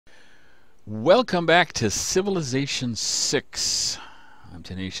Welcome back to Civilization 6. I'm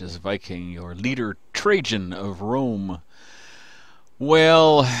Tenacious Viking, your leader Trajan of Rome.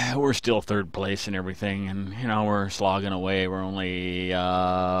 Well, we're still third place and everything, and we're slogging away. We're only,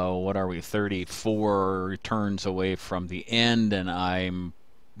 what are we, 34 turns away from the end, and I'm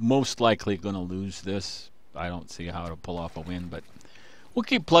most likely going to lose this. I don't see how to pull off a win, but we'll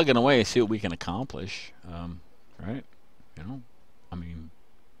keep plugging away, see what we can accomplish. Right? I mean,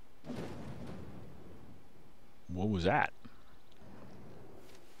 what was that?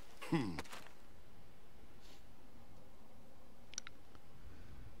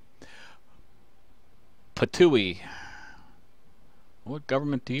 Patui. What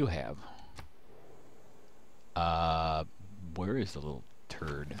government do you have? Where is the little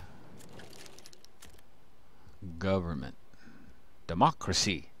turd? Government.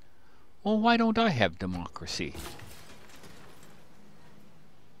 Democracy. Well, why don't I have democracy?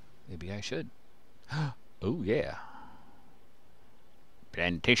 Maybe I should. Oh, yeah.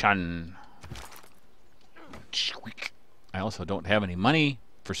 Plantation. I also don't have any money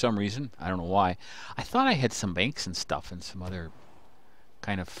for some reason. I don't know why. I thought I had some banks and stuff and some other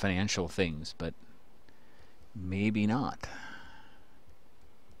kind of financial things, but maybe not.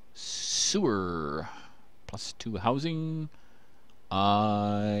 Sewer. +2 housing.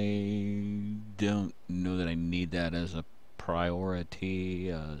 I don't know that I need that as a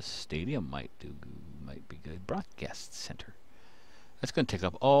priority. Stadium might be good. Broadcast center. That's going to take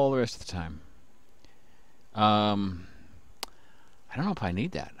up all the rest of the time. I don't know if I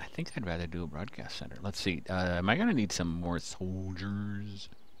need that. I think I'd rather do a broadcast center. Let's see. Am I going to need some more soldiers?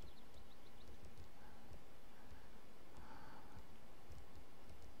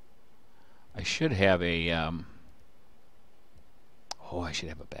 I should have a... oh, I should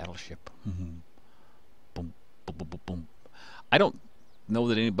have a battleship. Boom, boom, boom, boom, boom. I don't know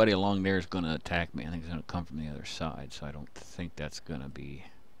that anybody along there is going to attack me. I think it's going to come from the other side, so I don't think that's going to be...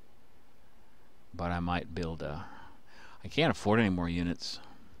 But I might build a... I can't afford any more units.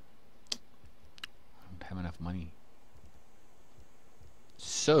 I don't have enough money.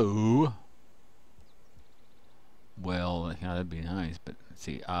 So... Well, yeah, that'd be nice, but let's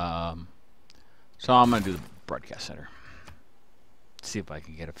see. So I'm going to do the broadcast center. See if I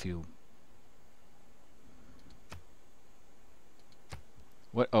can get a few...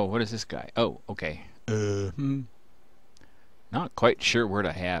 What? Oh, what is this guy? Oh, okay. Not quite sure where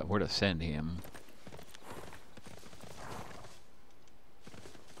to send him.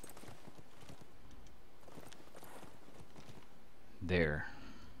 There.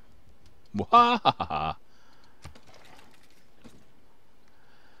 Wahahaha.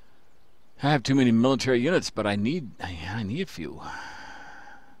 I have too many military units, but I need a few.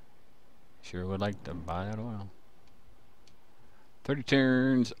 Sure would like to buy that oil. 30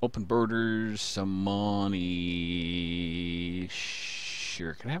 turns, open borders, some money.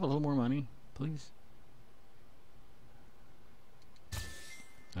 Sure. Can I have a little more money, please?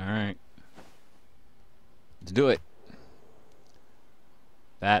 Alright. Let's do it.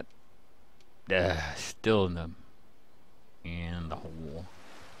 That still in the hole.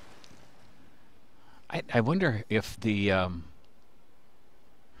 I wonder if the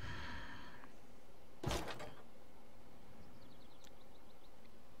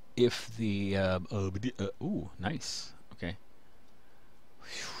ooh, nice. Okay.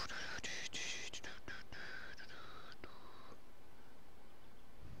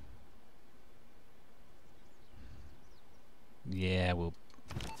 Yeah, we'll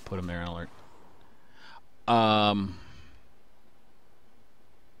put them there on alert.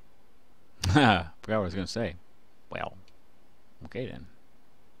 Forgot what I was going to say. Well, okay then.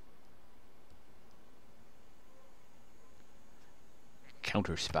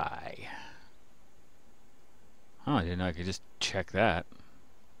 Counter spy. Oh, I didn't know I could just check that.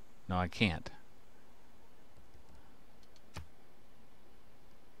 No, I can't.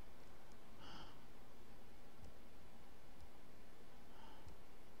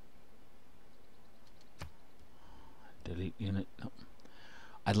 Delete unit. No.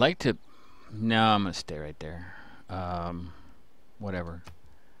 I'd like to... No, I'm going to stay right there. Whatever.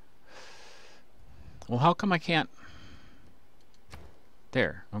 Well, how come I can't...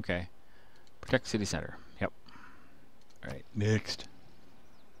 There, okay. Protect city center. Yep. Alright, next.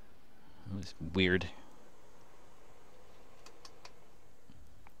 That was weird.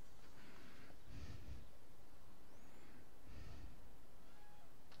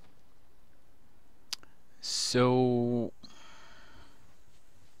 So...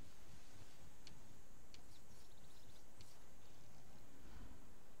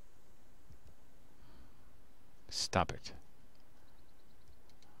 Stop it.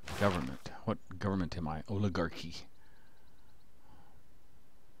 Government. What government am I? Oligarchy.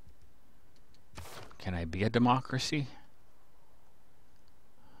 Can I be a democracy?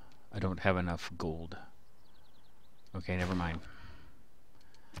 I don't have enough gold. Okay, never mind.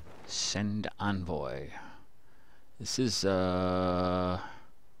 Send envoy. This is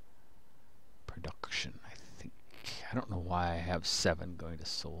production, I think. I don't know why I have 7 going to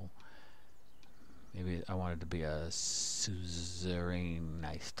Seoul. Maybe I wanted to be a suzerain.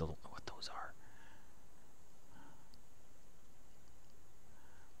 I still don't know what those are.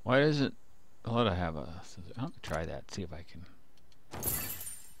 Why doesn't let I have a? I'll try that. See if I can.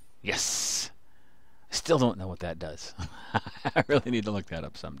 Yes. I still don't know what that does. I really need to look that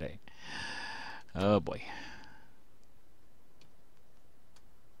up someday. Oh boy.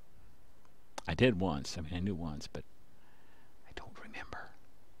 I did once. I mean, I knew once, but I don't remember.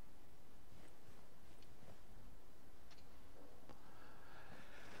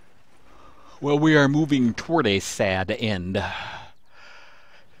 Well, we are moving toward a sad end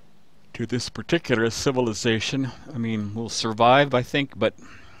to this particular civilization. I mean, we'll survive, I think, but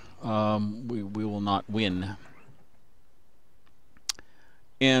we will not win.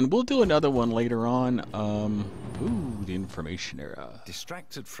 And we'll do another one later on. Ooh, the information era.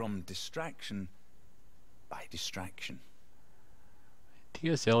 Distracted from distraction by distraction.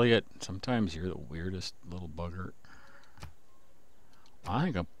 T.S. Eliot, sometimes you're the weirdest little bugger. I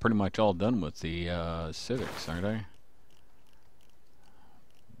think I'm pretty much all done with the civics, aren't I?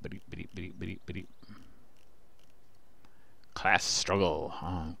 Bitty. Class struggle.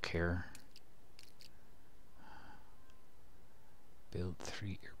 I don't care. Build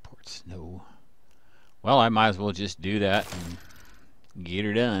 3 airports. No. Well, I might as well just do that and get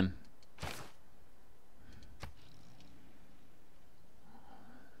her done.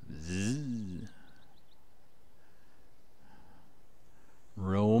 Zzz.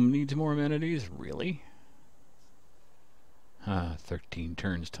 Rome needs more amenities? Really? 13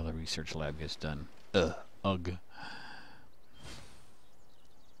 turns till the research lab gets done. Ugh.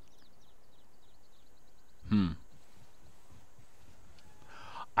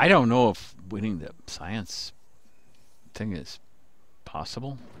 I don't know if winning the science thing is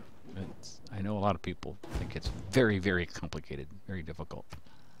possible. I know a lot of people think it's very, very complicated, very difficult.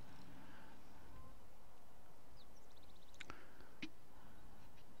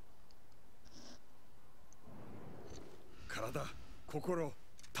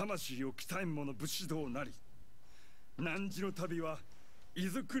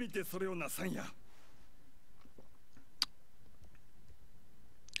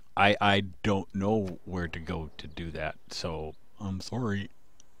 I don't know where to go to do that, so I'm sorry.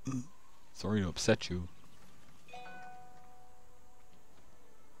 Sorry to upset you.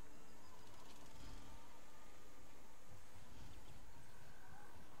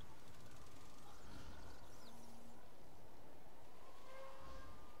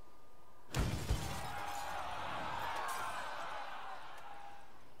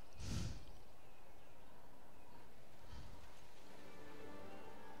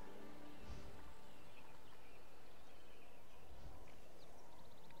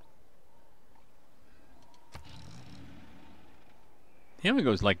 He only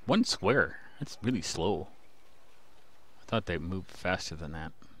goes like 1 square. That's really slow. I thought they moved faster than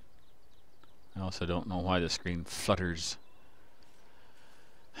that. I also don't know why the screen flutters.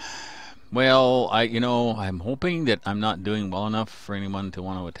 Well, I'm hoping that I'm not doing well enough for anyone to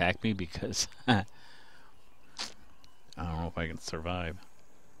want to attack me, because I don't know if I can survive.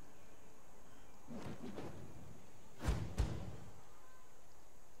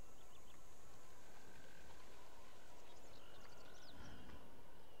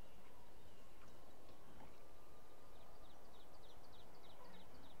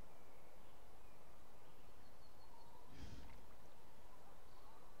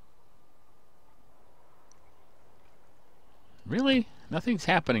 Really? Nothing's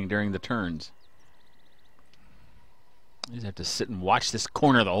happening during the turns. I just have to sit and watch this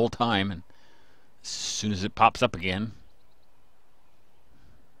corner the whole time, and as soon as it pops up again.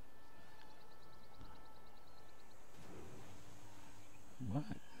 What?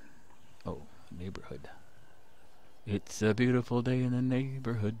 Oh, neighborhood. It's a beautiful day in the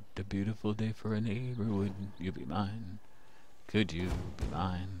neighborhood, a beautiful day for a neighbor. Would you be mine? Could you be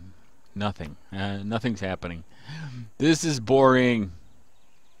mine? Nothing. Nothing's happening. This is boring.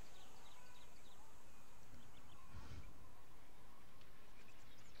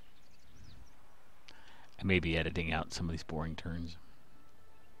 I may be editing out some of these boring turns.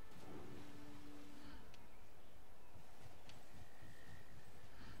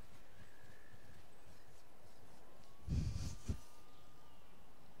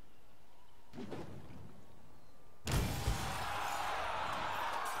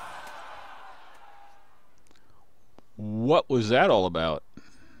 What was that all about?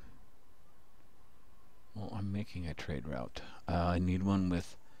 Well, I'm making a trade route. I need one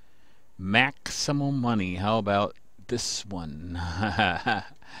with maximum money. How about this one? Yeah,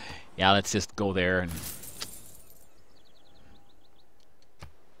 let's just go there and...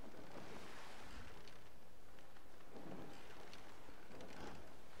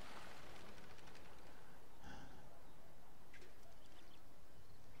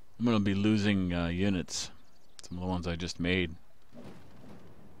 I'm going to be losing units. Some of the ones I just made.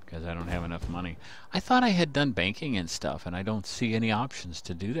 Because I don't have enough money. I thought I had done banking and stuff, and I don't see any options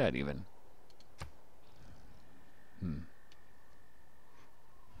to do that even.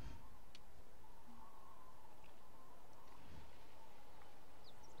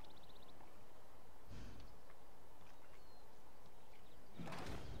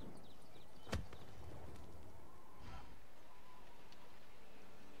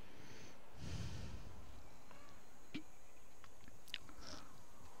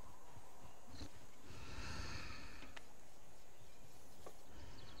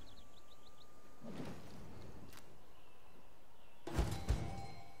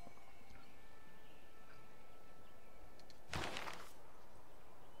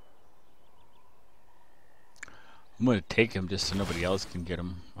 I'm going to take him just so nobody else can get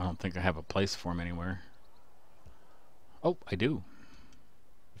him. I don't think I have a place for him anywhere. Oh, I do.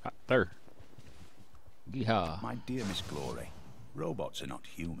 Ah, there. Yeehaw. My dear Miss Glory, robots are not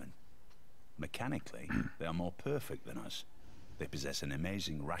human. Mechanically, they are more perfect than us. They possess an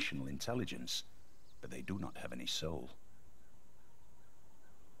amazing rational intelligence, but they do not have any soul.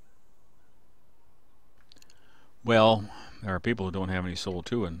 Well, there are people who don't have any soul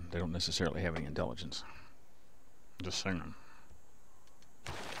too, and they don't necessarily have any intelligence. Just saying.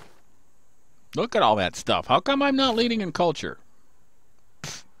 Look at all that stuff. How come I'm not leading in culture?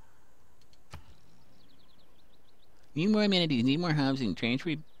 Need more amenities, need more housing,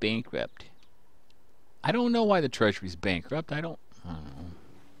 Treasury bankrupt. I don't know why the Treasury's bankrupt. I don't know.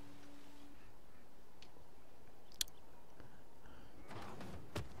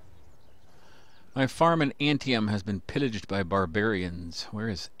 My farm in Antium has been pillaged by barbarians. Where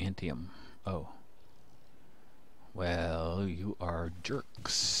is Antium? Oh. Well, you are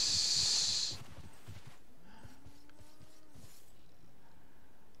jerks.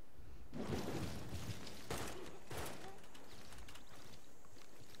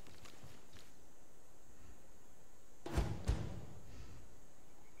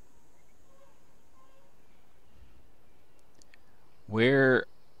 Where,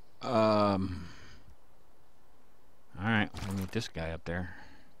 alright, we'll meet this guy up there.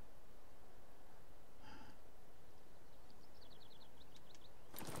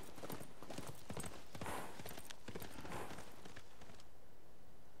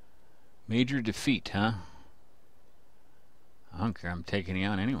 Major defeat, huh? I don't care, I'm taking you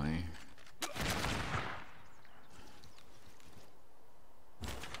on anyway.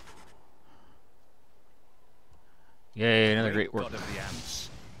 Yay, another great work. God of the ants,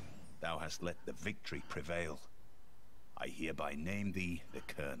 thou hast let the victory prevail. I hereby name thee the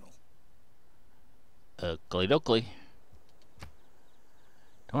Colonel. Oakley dokley.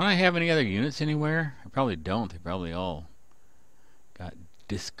 Don't I have any other units anywhere? I probably don't. They probably all got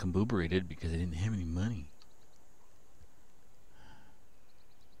discombobulated because I didn't have any money.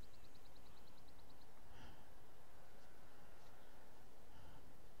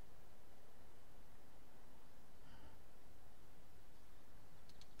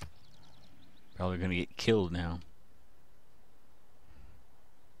 Probably gonna get killed now.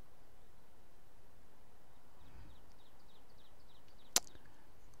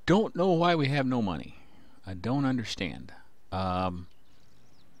 Don't know why we have no money. I don't understand. I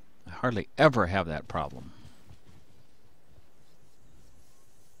hardly ever have that problem.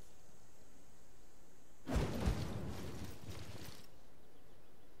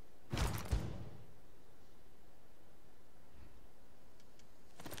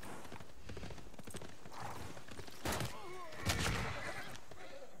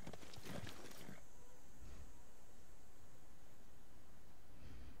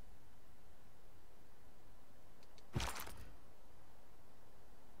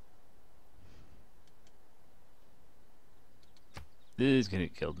 This is gonna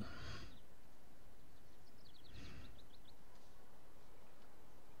get killed.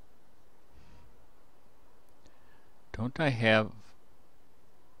 Don't I have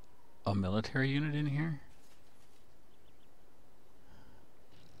a military unit in here?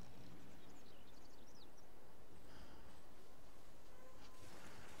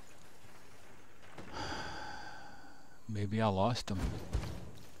 Maybe I lost them.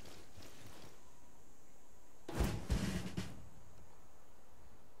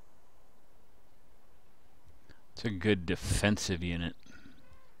 It's a good defensive unit.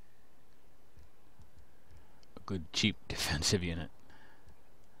 A good cheap defensive unit.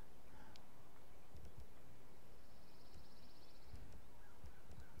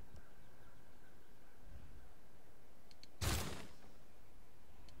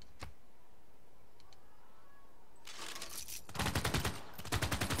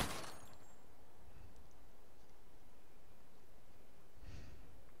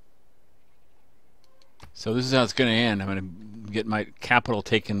 So this is how it's going to end. I'm going to get my capital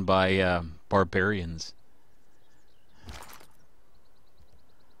taken by barbarians.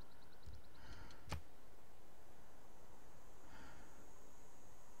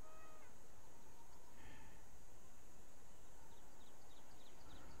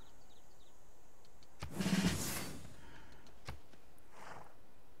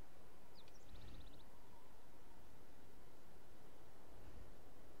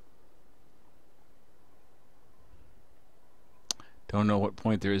 Don't know what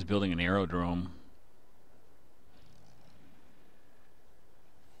point there is building an aerodrome.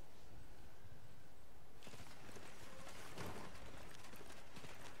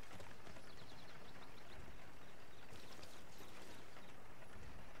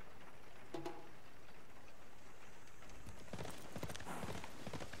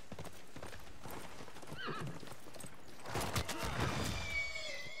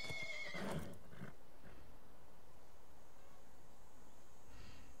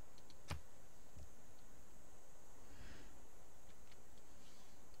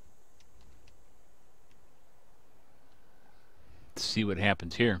 Let's see what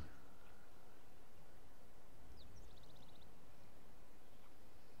happens here.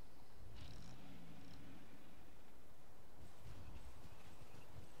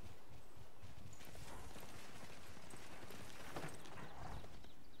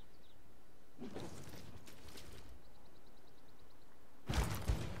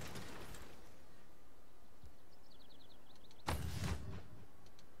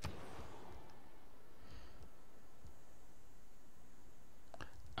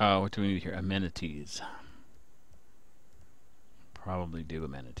 What do we need here? Amenities. Probably do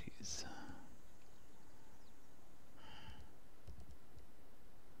amenities.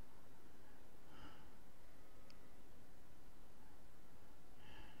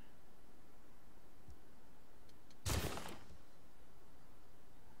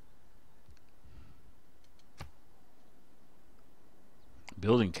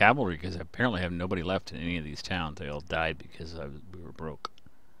 Building cavalry because I apparently have nobody left in any of these towns. They all died because we were broke.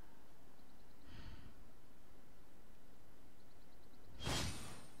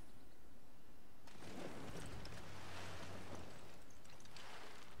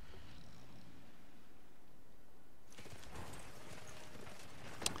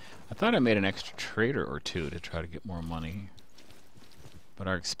 I thought I made an extra trader or two to try to get more money, but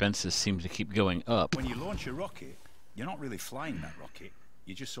our expenses seem to keep going up. When you launch a rocket, you're not really flying that rocket.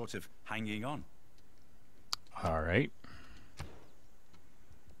 You're just sort of hanging on. All right.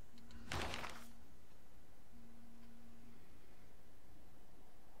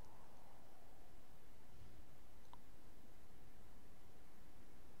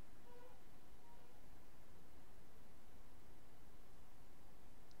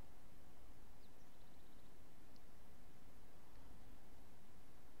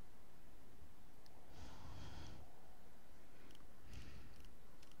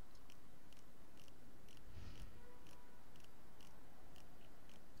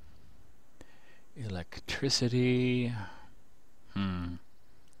 Electricity.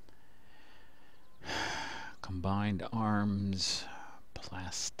 Combined arms.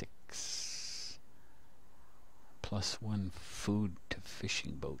 Plastics. +1 food to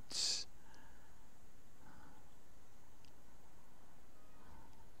fishing boats.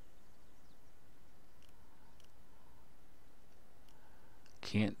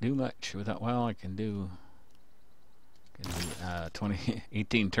 Can't do much without, well, I can do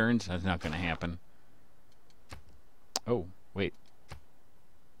 18 turns. That's not going to happen. Oh, wait.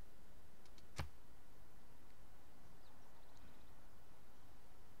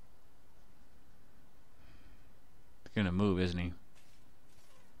 He's going to move, isn't he?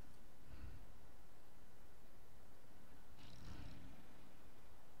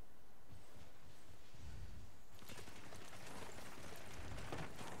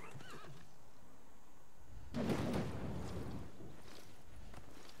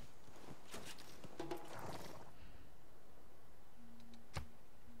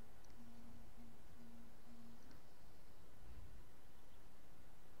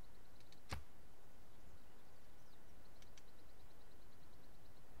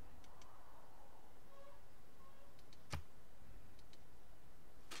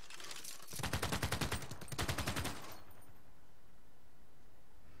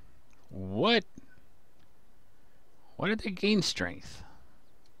 did they gain strength?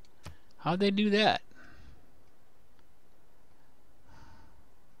 How'd they do that?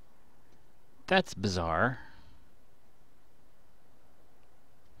 That's bizarre.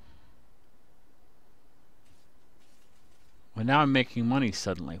 Well, now I'm making money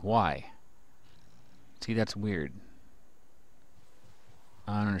suddenly. Why? See, that's weird.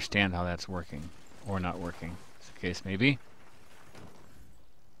 I don't understand how that's working. Or not working. That's the case, maybe.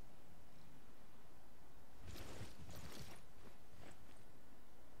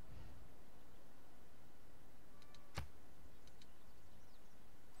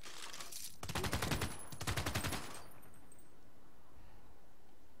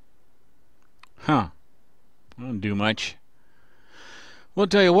 Huh. I don't do much. Well, I'll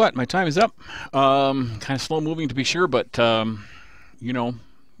tell you what, my time is up. Kind of slow moving to be sure, but, you know,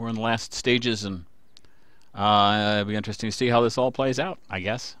 we're in the last stages, and it'll be interesting to see how this all plays out, I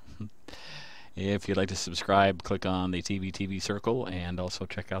guess. If you'd like to subscribe, click on the TV circle, and also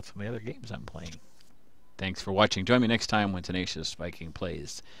check out some of the other games I'm playing. Thanks for watching. Join me next time when Tenacious Viking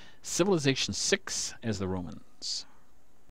plays Civilization 6 as the Romans.